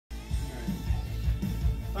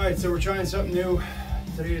All right, so we're trying something new.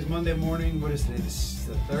 Today is Monday morning. What is today? This is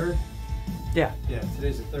the 3rd? Yeah. Yeah,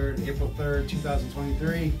 today's the 3rd, April 3rd,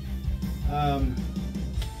 2023.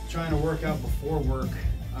 Trying to work out before work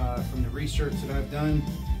from the research that I've done,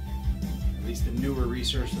 at least the newer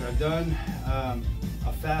research that I've done.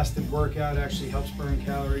 A fasted workout actually helps burn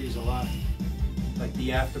calories a lot, like the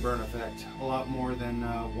afterburn effect, a lot more than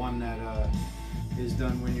one that is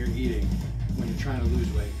done when you're eating, when you're trying to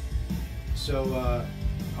lose weight. So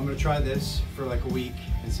I'm gonna try this for like a week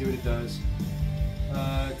and see what it does.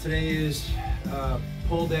 Today is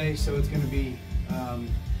pull day, so it's gonna be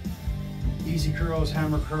easy curls,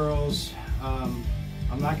 hammer curls. I'm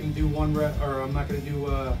not gonna do one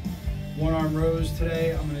arm rows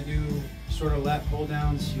today. I'm gonna do sort of lat pull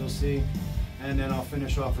downs, you'll see, and then I'll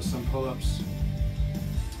finish off with some pull-ups.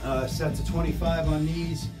 Sets of 25 on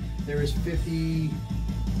these. There's 50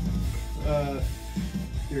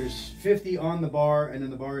 on the bar, and then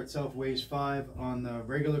the bar itself weighs 5 on the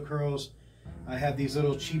regular curls. I have these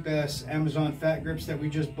little cheap ass Amazon fat grips that we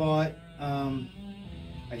just bought.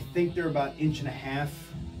 I think they're about 1.5 inches,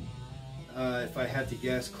 if I had to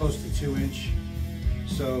guess, close to 2 inch.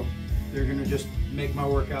 So they're gonna just make my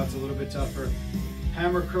workouts a little bit tougher.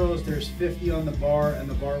 Hammer curls, there's 50 on the bar, and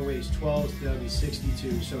the bar weighs 12, so that'll be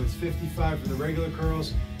 62. So it's 55 for the regular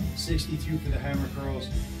curls, 62 for the hammer curls,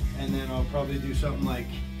 and then I'll probably do something like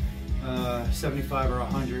 75 or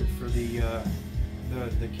 100 for the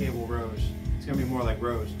cable rows. It's gonna be more like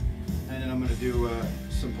rows. And then I'm gonna do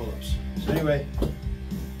some pull-ups. So anyway,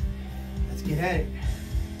 let's get at it.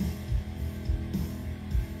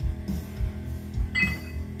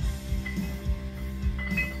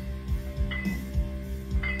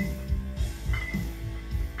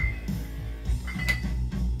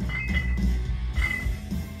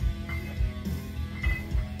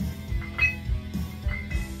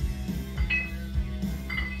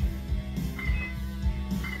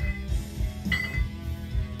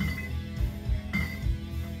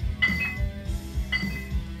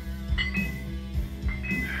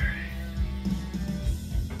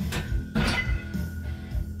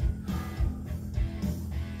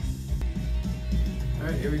 All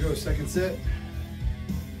right, here we go, second set.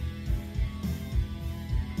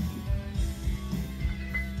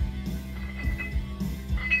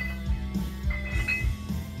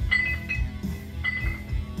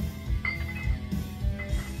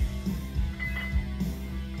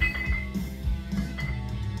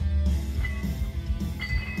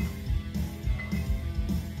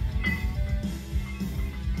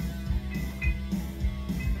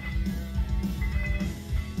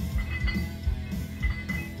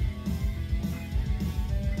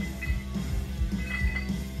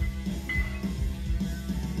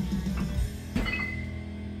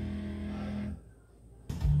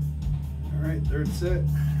 All right, third set.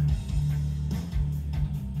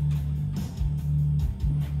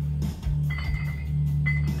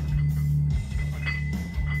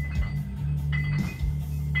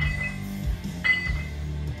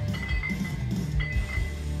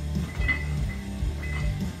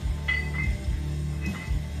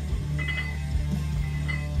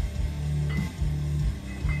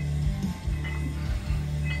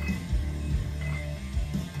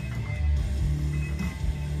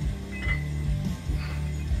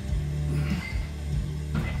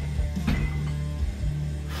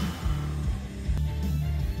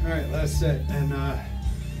 All right, last set, and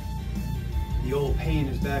the old pain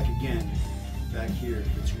is back again, back here.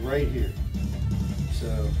 It's right here.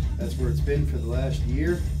 So that's where it's been for the last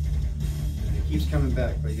year, and it keeps coming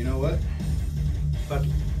back. But you know what? Fuck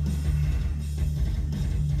it.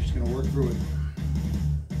 I'm just gonna work through it.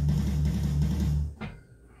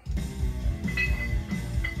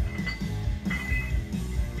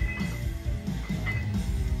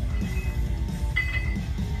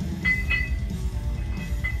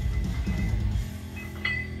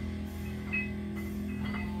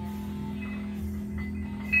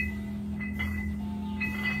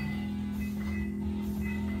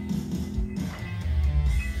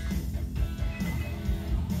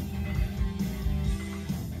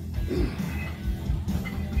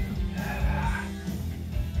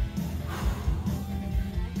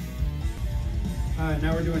 All right,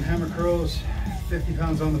 now we're doing hammer curls, 50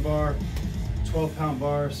 pounds on the bar, 12-pound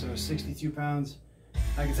bar, so 62 pounds.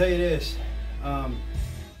 I can tell you this,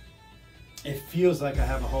 it feels like I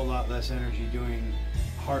have a whole lot less energy doing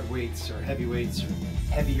hard weights or heavy weights or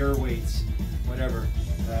heavier weights, whatever,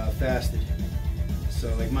 fasted.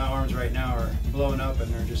 So like my arms right now are blowing up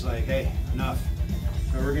and they're just like, hey, enough.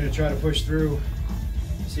 But we're gonna try to push through,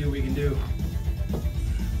 see what we can do.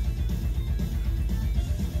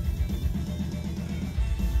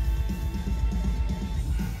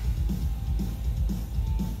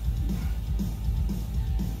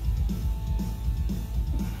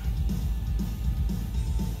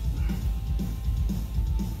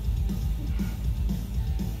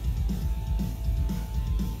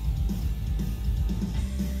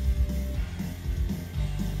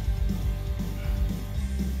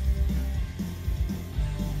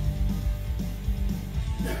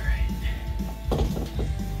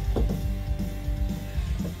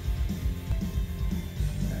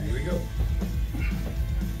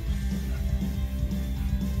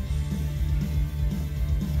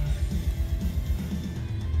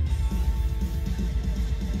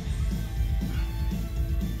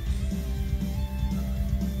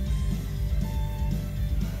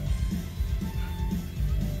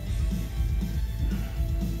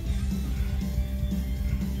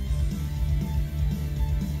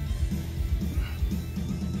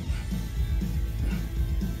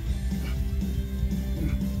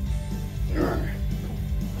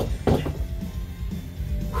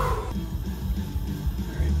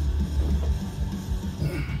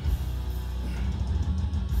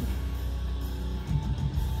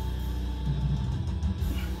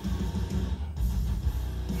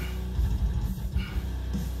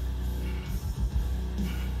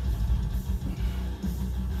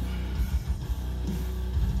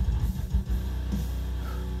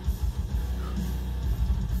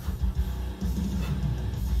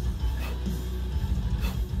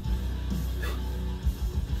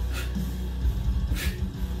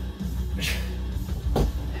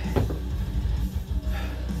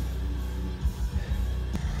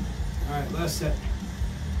 last set.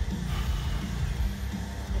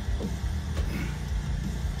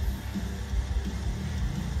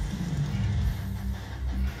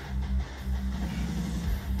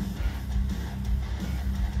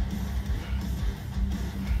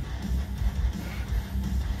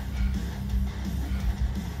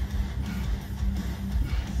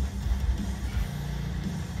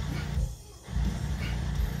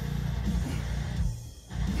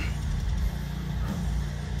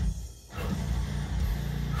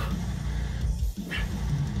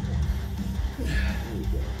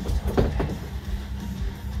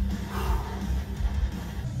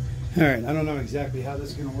 All right, I don't know exactly how this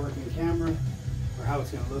is going to work in camera or how it's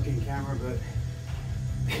going to look in camera, but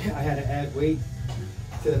I had to add weight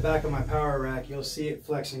to the back of my power rack. You'll see it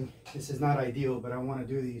flexing. This is not ideal, but I want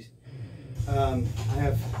to do these. I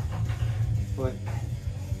have, what,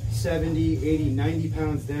 70, 80, 90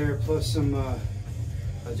 pounds there, plus some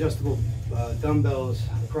adjustable dumbbells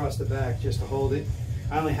across the back just to hold it.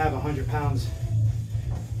 I only have 100 pounds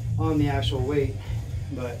on the actual weight,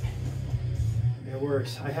 but it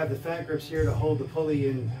works. I have the fat grips here to hold the pulley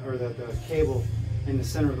in, or the cable in the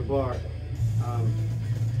center of the bar.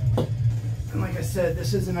 And like I said,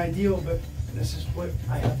 this isn't ideal, but this is what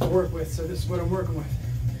I have to work with, so this is what I'm working with.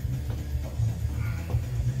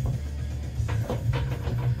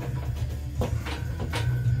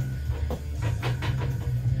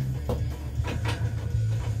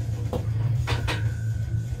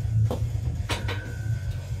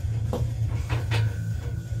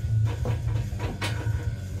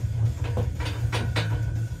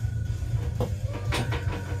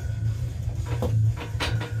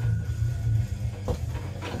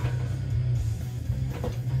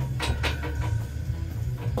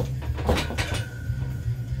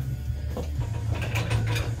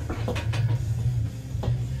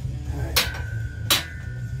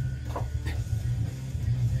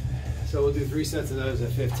 So we'll do 3 sets of those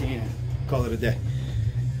at 15 and call it a day.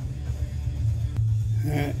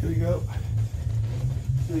 All right, here we go.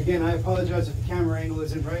 And again, I apologize if the camera angle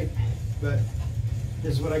isn't right, but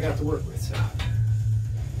this is what I got to work with, so.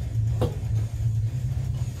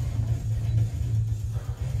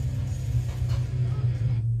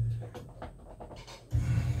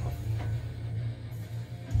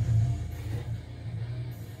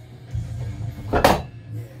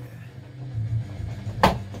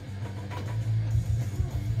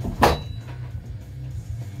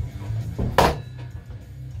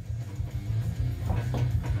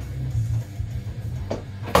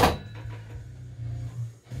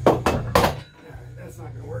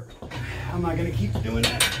 I'm not going to keep doing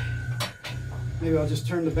that. Maybe I'll just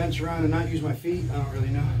turn the bench around and not use my feet. I don't really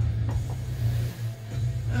know.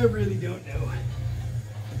 I really don't know.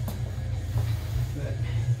 But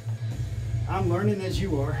I'm learning as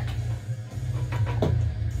you are.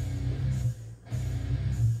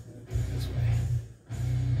 This way.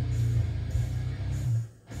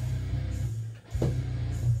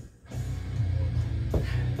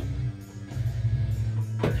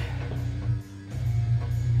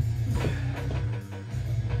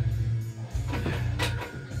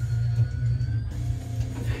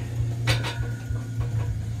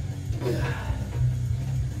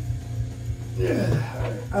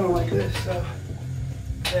 I don't like this, so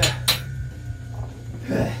yeah.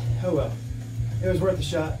 Oh well, it was worth a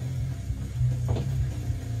shot.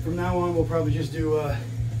 From now on, we'll probably just do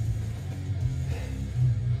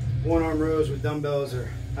one arm rows with dumbbells, or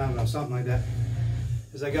I don't know, something like that,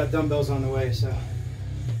 because I got dumbbells on the way. So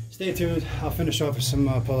stay tuned. I'll finish off with some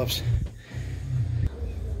pull-ups.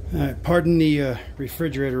 Pardon the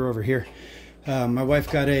refrigerator over here. My wife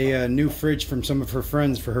got a new fridge from some of her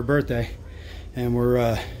friends for her birthday, and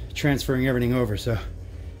we're transferring everything over, so.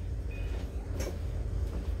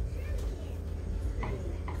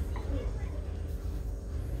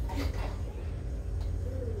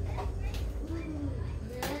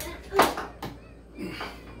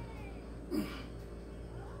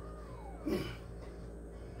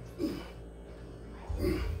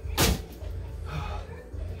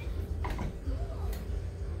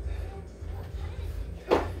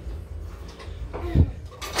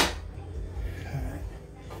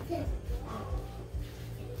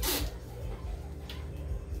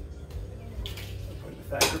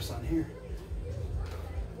 Fat grips on here.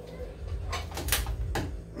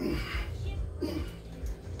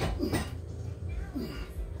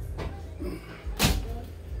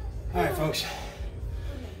 All right, folks.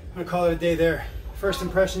 I'm gonna call it a day there. First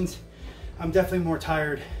impressions, I'm definitely more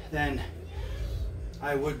tired than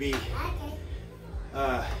I would be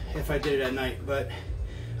if I did it at night, but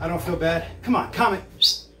I don't feel bad. Come on, Comet.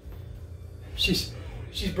 She's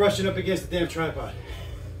She's brushing up against the damn tripod.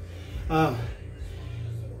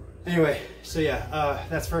 Anyway, so yeah,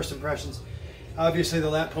 that's first impressions. Obviously the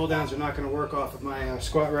lat pull downs are not going to work off of my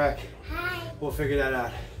squat rack. Hi. We'll figure that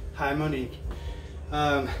out. Hi, Monique.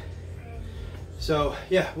 So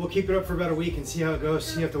yeah, we'll keep it up for about a week and see how it goes,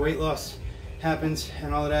 see if the weight loss happens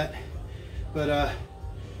and all of that. But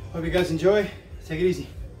hope you guys enjoy. Take it easy.